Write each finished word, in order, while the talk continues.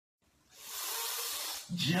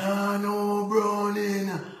John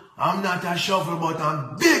O'Browning, I'm not a shuffle, but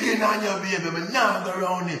I'm bigging on you, baby. Me not go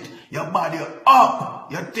around it. Your body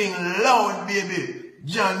up, your thing loud, baby.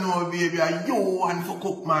 John O, baby, and you want to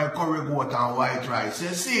cook my curry goat and white rice. You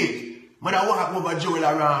see it? But I walk over Joel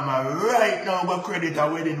around right now, but credit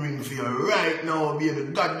a wedding ring for you right now,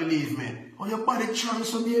 baby. God believe me. Oh, your body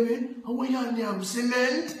transfer, baby. How are you on them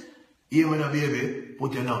cement? Here, baby,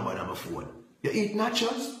 put your number on my phone. You eat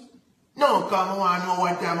nachos? No, come on, I know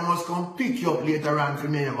what time I must come pick you up later on for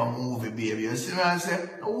me have a movie, baby. You see what I say?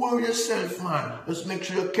 Don't worry yourself, man. Just make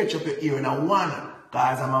sure you catch up your ear in a one.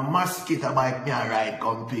 Cause I'm a mosquito bite me and ride,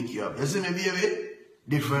 come pick you up. You see me, baby?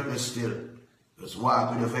 Differently still. Just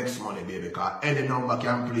walk with your vex money, baby, cause any number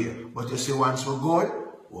can play. But you see, once we're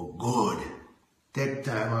good. Take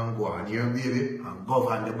time and go on here, baby, and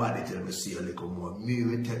govern the body till me see a little more. Me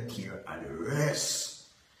will take care of the rest.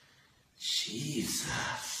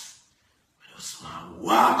 Jesus. Just man,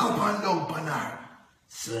 walk up and down on her.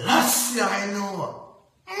 Selassie, I know.